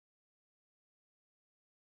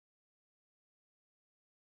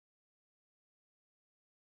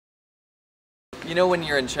You know when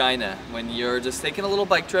you're in China, when you're just taking a little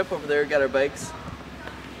bike trip over there, got our bikes.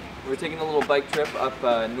 We're taking a little bike trip up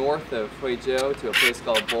north of Huizhou to a place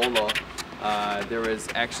called Boluo. There was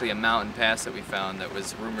actually a mountain pass that we found that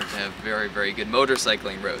was rumored to have very, very good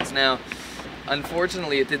motorcycling roads. Now,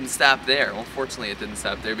 unfortunately it didn't stop there. Well, fortunately it didn't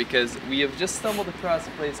stop there because we have just stumbled across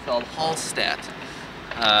a place called Hallstatt.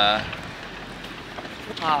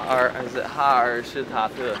 Hallstatt.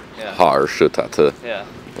 Yeah. Hallstatt. Yeah.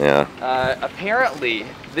 Yeah. Apparently,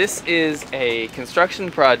 this is a construction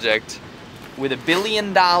project with $1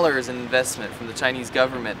 billion in investment from the Chinese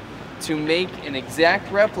government to make an exact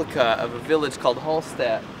replica of a village called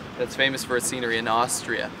Hallstatt that's famous for its scenery in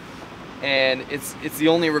Austria. And it's the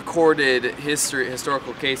only recorded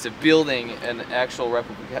historical case of building an actual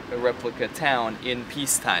replica town in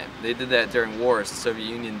peacetime. They did that during wars. The Soviet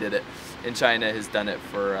Union did it, and China has done it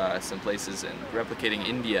for some places in replicating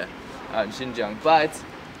India, in Xinjiang. But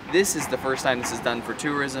this is the first time this is done for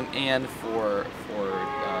tourism and for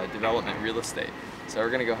development real estate. So we're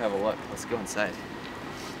gonna go have a look. Let's go inside.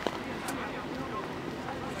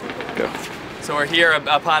 Go. So we're here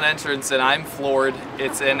upon entrance, and I'm floored.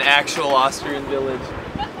 It's an actual Austrian village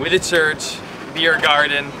with a church, beer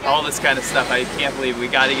garden, all this kind of stuff. I can't believe we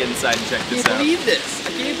got to get inside and check this out. I can't believe this.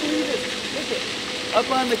 I can't believe it. Look at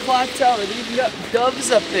up on the clock tower. They even got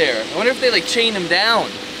doves up there. I wonder if they like chain them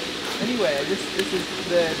down. Anyway, this is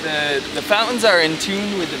the fountains are in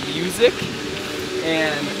tune with the music,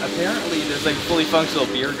 and apparently there's like a fully functional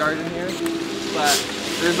beer garden here, but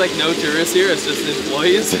there's like no tourists here, it's just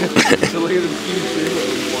employees. So look at this huge group of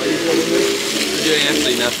employees over here. They're doing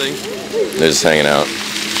absolutely nothing. They're just hanging out.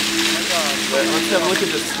 But let's have a look at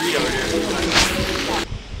the street over here.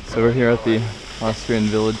 So we're here at the Austrian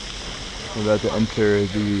village. We're about to enter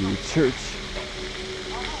the church.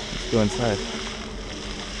 Let's go inside.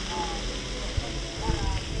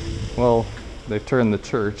 Well, they've turned the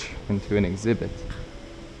church into an exhibit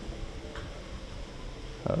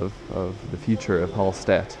of the future of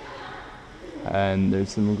Hallstatt. And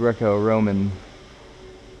there's some Greco-Roman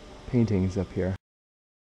paintings up here.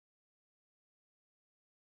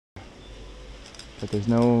 But there's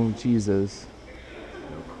no Jesus.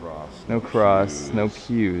 No cross, no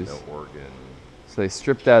pews. No organ. So they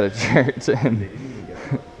stripped out a church and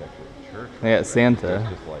they got Santa.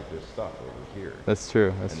 Just like this stuff over here. That's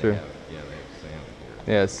true, that's true. They have Santa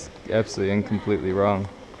here. Yes, absolutely and completely wrong.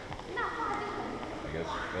 I guess,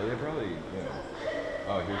 well, they probably,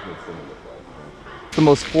 oh, here's what it's going to look like. The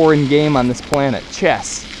most foreign game on this planet,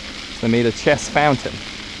 chess. They made a chess fountain.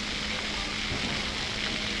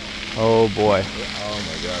 Oh boy. Oh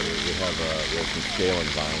my god, we have some scaling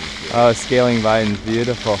vines here. Oh, scaling vines,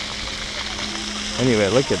 beautiful. Anyway,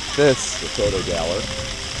 look at this. The photo gallery.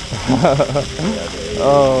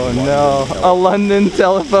 Oh no, a London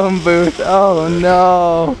telephone booth. Oh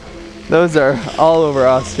no. Those are all over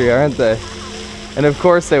Austria, aren't they? And of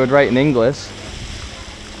course they would write in English.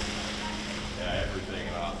 Yeah, everything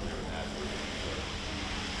in Austria would have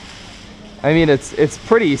to. I mean, it's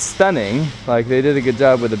pretty stunning. Like, they did a good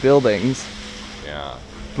job with the buildings. Yeah.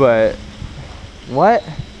 But what?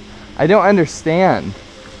 I don't understand.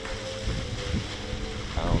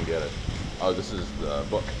 I don't get it. Oh, this is the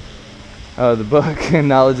book. Oh, the book.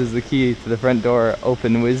 Knowledge is the key to the front door.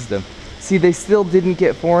 Open wisdom. See, they still didn't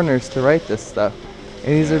get foreigners to write this stuff.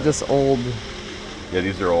 And these are just old Yeah,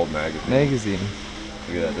 these are old magazines. magazines.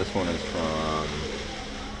 Look at that. This one is from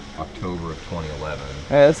October of 2011.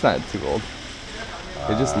 Hey, that's not too old.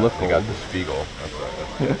 They just look They old. got the Spiegel. That's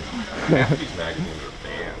right. Half these magazines are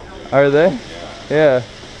banned. Are they? Yeah. Yeah.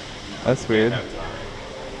 That's weird.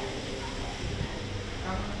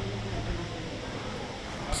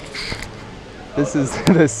 This is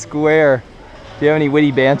the square. Do you have any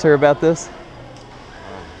witty banter about this?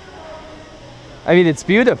 I mean, it's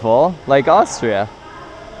beautiful, like Austria.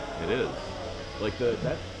 It is. Like it's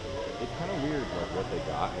kind of weird, like what they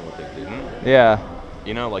got and what they didn't. Yeah.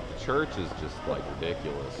 You know, like the church is just like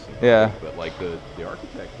ridiculous. Yeah. But like the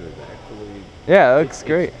architecture is actually. Yeah, it looks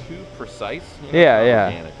great. It's too precise. You know? Yeah, It's not yeah.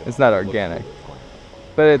 organic at It's all. not It looks organic. really clean.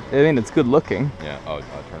 But I mean, it's good looking. Yeah. Oh, I'll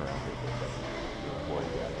turn around here for a second. The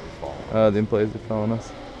employees actually follow. Oh, the employees are following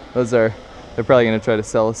us. They're probably gonna try to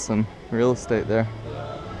sell us some real estate there.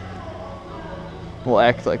 We'll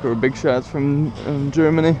act like we're big shots from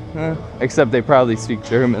Germany, except they probably speak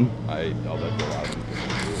German. I'll bet you a lot of people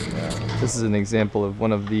do. Yeah. This is an example of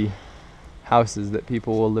one of the houses that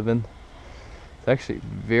people will live in. It's actually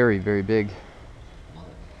very, very big.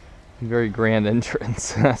 Very grand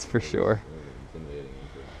entrance, that's for sure.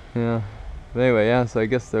 Yeah. But anyway, yeah. So I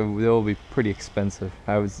guess they'll be pretty expensive.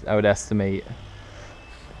 I would estimate,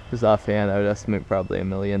 just offhand, I would estimate probably $1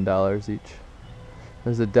 million each.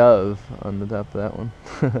 There's a dove on the top of that one.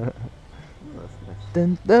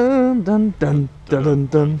 Dun, dun, dun, dun, dun, dun,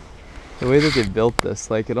 dun. The way that they built this,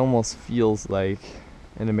 like, it almost feels like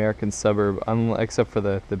an American suburb, except for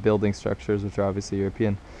the building structures, which are obviously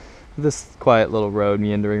European. This quiet little road,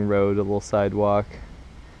 meandering road, a little sidewalk.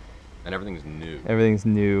 And everything's new. Everything's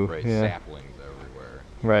new. Right, yeah. saplings everywhere.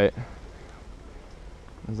 Right.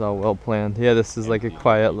 It's all well planned. Yeah, this is like a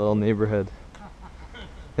quiet little neighborhood.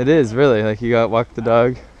 It is, really. Like, you walk the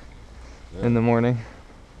dog in the morning.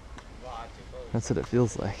 That's what it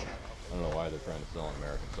feels like. I don't know why they're trying to sell an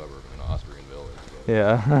American suburb in an Austrian village. But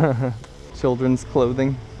Yeah. Children's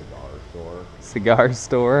clothing. cigar store. Cigar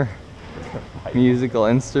store. Musical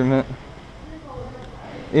instrument.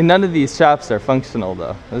 And none of these shops are functional,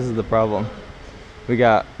 though. This is the problem. We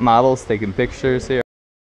got models taking pictures here.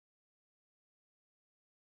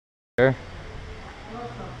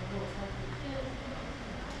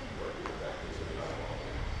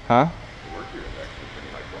 Huh?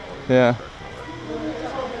 Yeah.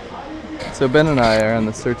 So Ben and I are on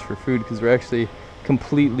the search for food because we're actually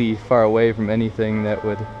completely far away from anything that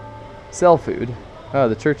would sell food. Oh,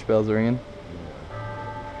 the church bell's ringing.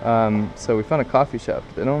 So we found a coffee shop.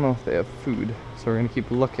 They don't know if they have food, so we're gonna keep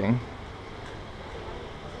looking.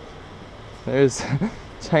 There's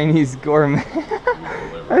Chinese gourmet.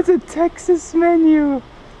 That's a Texas menu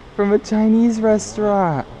from a Chinese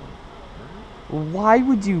restaurant. Why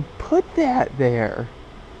would you put that there?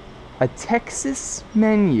 A Texas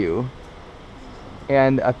menu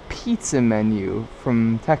and a pizza menu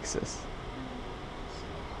from Texas.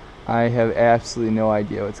 I have absolutely no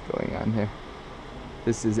idea what's going on here.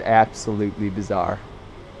 This is absolutely bizarre.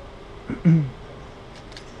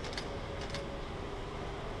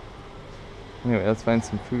 Anyway, let's find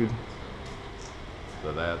some food.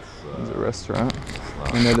 So that's... There's a restaurant.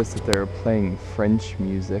 I noticed that they're playing French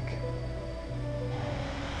music.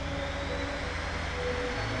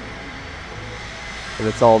 But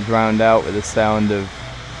it's all drowned out with the sound of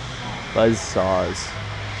buzzsaws.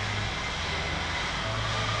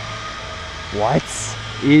 What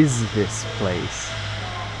is this place?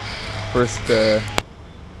 First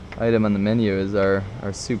item on the menu is our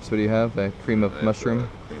soups. What do you have? A cream of mushroom?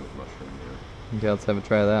 Cream of mushroom, yeah. Okay, let's have a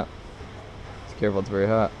try of that. Just careful, it's very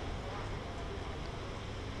hot.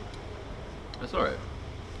 That's alright.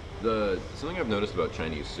 Something I've noticed about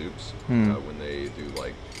Chinese soups, when they do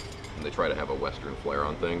when they try to have a Western flair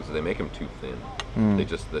on things, they make them too thin.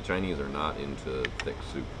 The Chinese are not into thick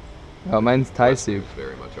soup. Oh, mine's Thai Westerns soup.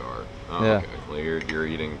 very much are. Oh, Yeah. okay. Well, you're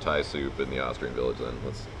eating Thai soup in the Austrian village then.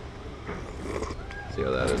 Let's see how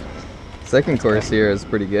that is. Second course here is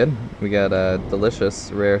pretty good. We got a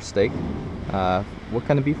delicious rare steak. What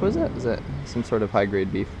kind of beef was it? Is it some sort of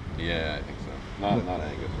high-grade beef? Yeah, I think so. Not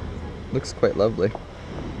Angus. Looks quite lovely.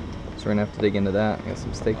 So we're gonna have to dig into that. Got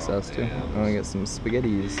some steak sauce too. yeah. Oh, we got some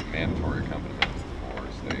spaghettis. Mandatory accompaniments for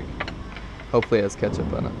steak. Hopefully it has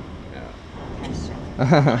ketchup on it.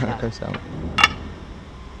 Yeah. Or some.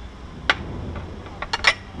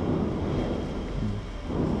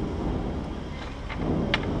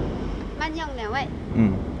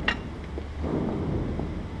 Mm.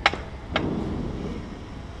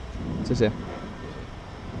 谢谢.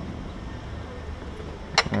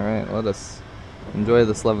 All right, let us enjoy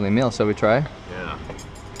this lovely meal. Shall we try? Yeah.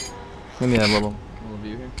 Give me a little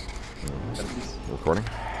view here. Recording?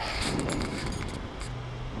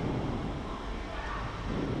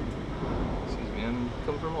 Excuse me, I'm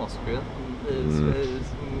come from Austria.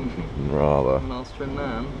 Rather. An Austrian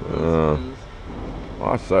man.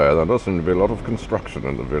 I say, there does seem to be a lot of construction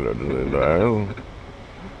in the village these days.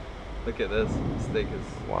 Look at this. The steak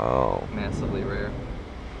is Wow. massively rare.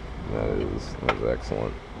 That's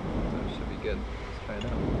excellent. That should be good. Let's try it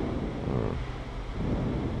out.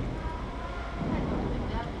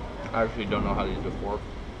 I actually don't know how to use a fork.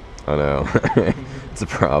 I know. It's a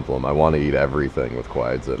problem. I want to eat everything with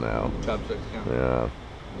Huizhou now. Chopsticks, yeah. Yeah.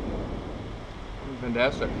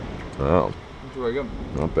 Fantastic. Oh, It's very good.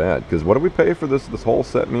 not bad. Because what did we pay for this? This whole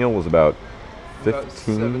set meal was about 15?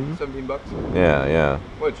 About 17 bucks. Yeah, yeah,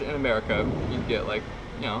 Which in America, you'd get like,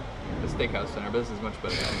 you know, a steakhouse center, but this is much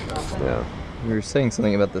better than yeah. You were saying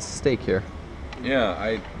something about the steak here.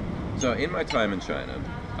 Yeah, so in my time in China,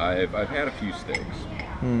 I've had a few steaks.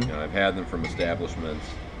 You know, I've had them from establishments,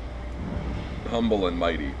 humble and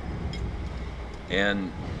mighty.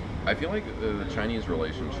 And I feel like the Chinese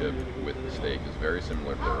relationship with the steak is very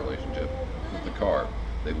similar to their relationship with the car.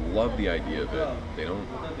 They love the idea of it. They don't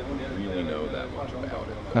really know that much about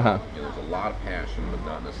it. You know, there's a lot of passion, but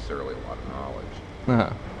not necessarily a lot of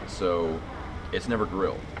knowledge. So it's never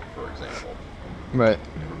grilled. for example. Right.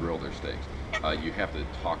 Or grill their steaks. You have to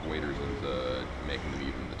talk waiters into making them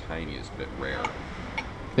even the tiniest bit rare.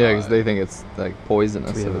 Yeah, because they think it's like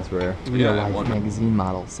poisonous if it's rare. Yeah, Life magazine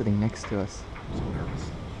model sitting next to us. I'm so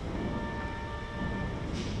nervous.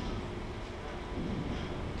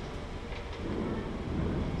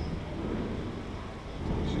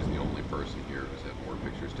 She's the only person here who's had more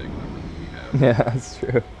pictures taken of her than we have. Yeah, that's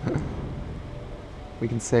true. We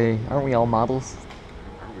can say, aren't we all models?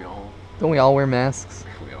 Aren't we all? Don't we all wear masks?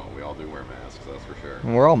 We all do wear masks, that's for sure.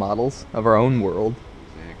 And we're all models of our own world.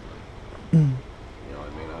 Exactly. You know, I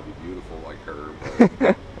may not be beautiful like her,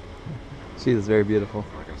 but She is very beautiful.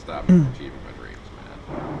 I'm not gonna stop me from achieving my dreams, man.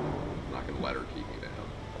 I'm not gonna let her keep me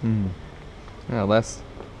down. Yeah, last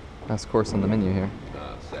course on the menu here.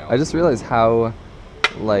 Salad. I just realized how,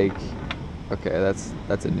 like, okay,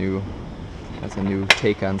 that's a new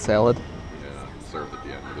take on salad. Yeah, served at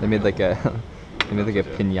the end. They made like a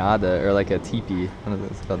piñata or like a teepee. What is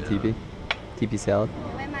it? It's called teepee. Teepee salad.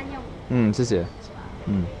 谢谢.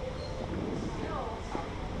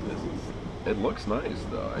 It looks nice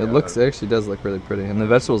though. It actually does look really pretty, and the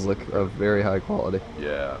vegetables look of very high quality.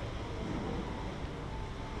 Yeah.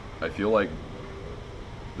 I feel like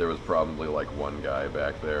there was probably like one guy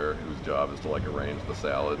back there whose job is to like arrange the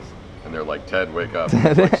salads, and they're like, Ted, wake up.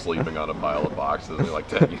 He's like sleeping on a pile of boxes, and they're like,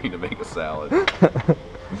 Ted, you need to make a salad.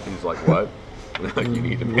 He's like, what? And they're like, you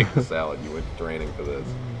need to make a salad. You went to training for this.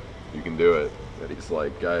 You can do it. And he's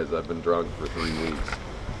like, guys, I've been drunk for 3 weeks.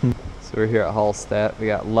 So we're here at Hallstatt. We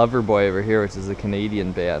got Loverboy over here, which is a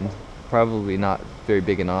Canadian band. Probably not very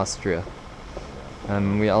big in Austria.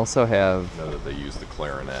 And we also have... I know that they use the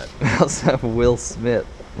clarinet. We also have Will Smith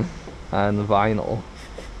on the vinyl.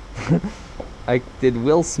 Did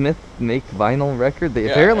Will Smith make vinyl record? They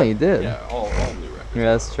apparently did. Yeah, all new records. Yeah,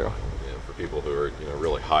 that's true. Yeah, for people who are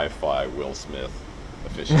really hi-fi Will Smith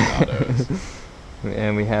aficionados.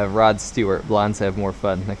 And we have Rod Stewart, Blondes Have More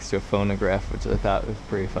Fun, next to a phonograph, which I thought was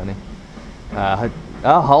pretty funny.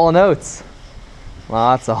 Hall & Oates.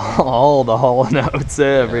 Lots of all the Hall & Oates,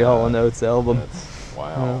 every Hall & Oates album.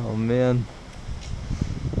 Wow. Oh man.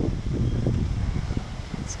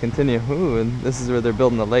 Let's continue. Ooh, and this is where they're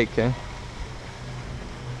building the lake, eh?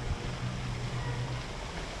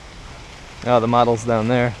 Oh, the model's down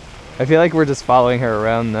there. I feel like we're just following her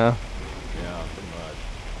around now. Yeah, pretty much.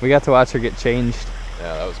 We got to watch her get changed.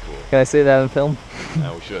 Yeah, that was cool. Can I say that in film?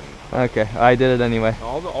 No, we shouldn't. Okay, I did it anyway.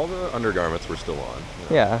 All the undergarments were still on.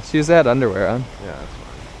 Yeah, she just had underwear on. Yeah, that's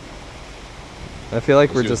fine. I feel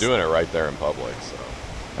like we're She was just doing it right there in public, so.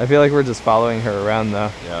 I feel like we're just following her around though.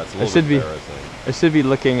 Yeah, it's a little embarrassing. I should be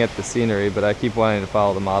looking at the scenery, but I keep wanting to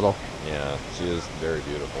follow the model. Yeah, she is very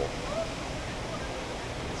beautiful.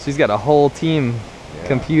 She's got a whole team. Yeah.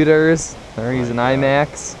 Computers. They're using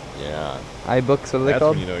iMacs. Yeah. iBooks, what are they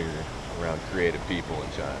called? That's when you know you're around creative people in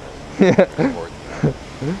China.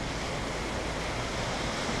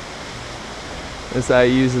 This guy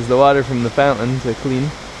uses the water from the fountain to clean.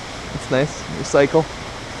 It's nice. Recycle.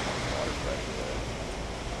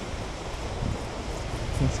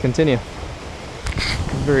 Let's continue.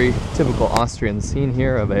 Very typical Austrian scene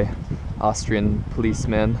here of a Austrian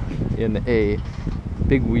policeman in a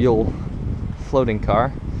big wheel floating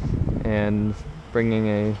car and bringing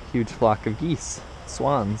a huge flock of geese,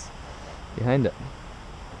 swans, behind it.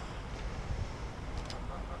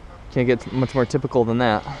 Can't get much more typical than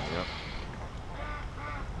that. Yep.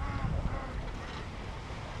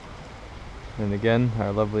 And again,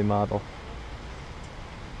 our lovely model.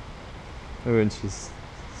 Ooh, and she's...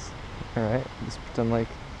 Alright, just pretend like...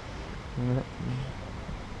 a minute.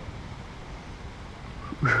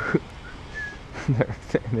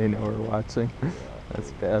 They know we're watching. Yeah.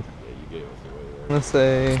 That's bad. Yeah, you gave us away there. Let's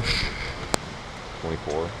say...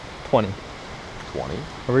 24? 20. 20?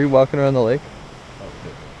 Are we walking around the lake?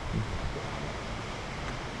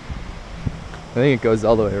 I think it goes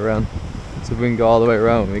all the way around. So if we can go all the way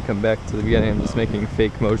around when we come back to the beginning, I'm just making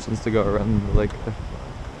fake motions to go around the lake.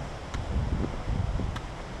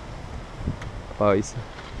 Oh, he's...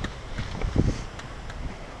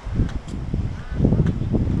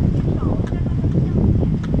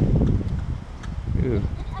 Ooh,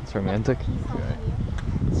 that's romantic. Okay.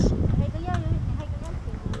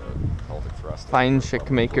 Pelvic thrust. Fine chick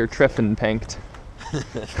maker Treffenpankt.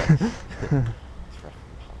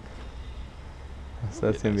 So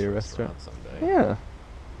that's gonna be a restaurant. Someday. Yeah.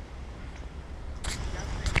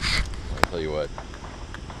 I'll tell you what,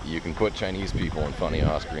 you can put Chinese people in funny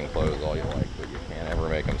Austrian clothes all you like, but you can't ever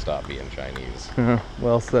make them stop being Chinese.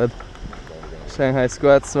 Well said. Shanghai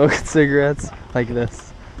squats, smoking cigarettes like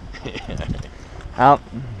this.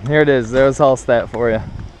 Here it is. There's Hallstatt for you.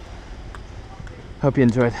 Hope you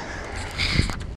enjoyed.